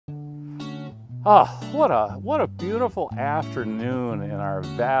Oh, what a beautiful afternoon in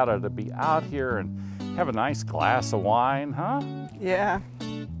Arvada to be out here and have a nice glass of wine, huh? Yeah.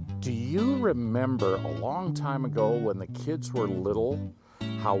 Do you remember a long time ago when the kids were little,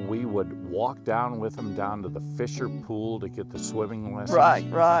 how we would walk down with them down to the Fisher pool to get the swimming lessons? Right,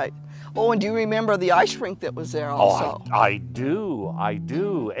 right. Oh, and do you remember the ice rink that was there also? Oh, I do.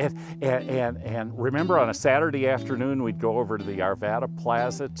 And remember on a Saturday afternoon we'd go over to the Arvada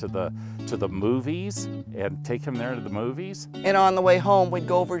Plaza to the movies and take him there to the movies? And on the way home we'd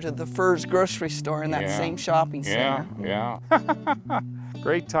go over to the Furs grocery store in that same shopping center. Yeah.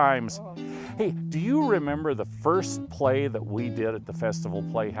 Great times. Hey, do you remember the first play that we did at the Festival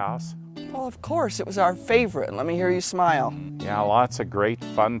Playhouse? Well, of course, it was our favorite. Let me hear you smile. Yeah, lots of great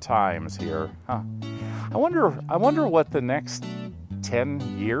fun times here. Huh. I wonder what the next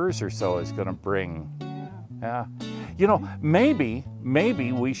 10 years or so is going to bring. Yeah. You know, maybe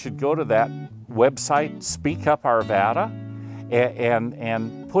we should go to that website, Speak Up Arvada,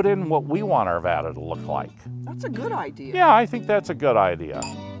 and put in what we want Arvada to look like. That's a good idea. Yeah, I think that's a good idea.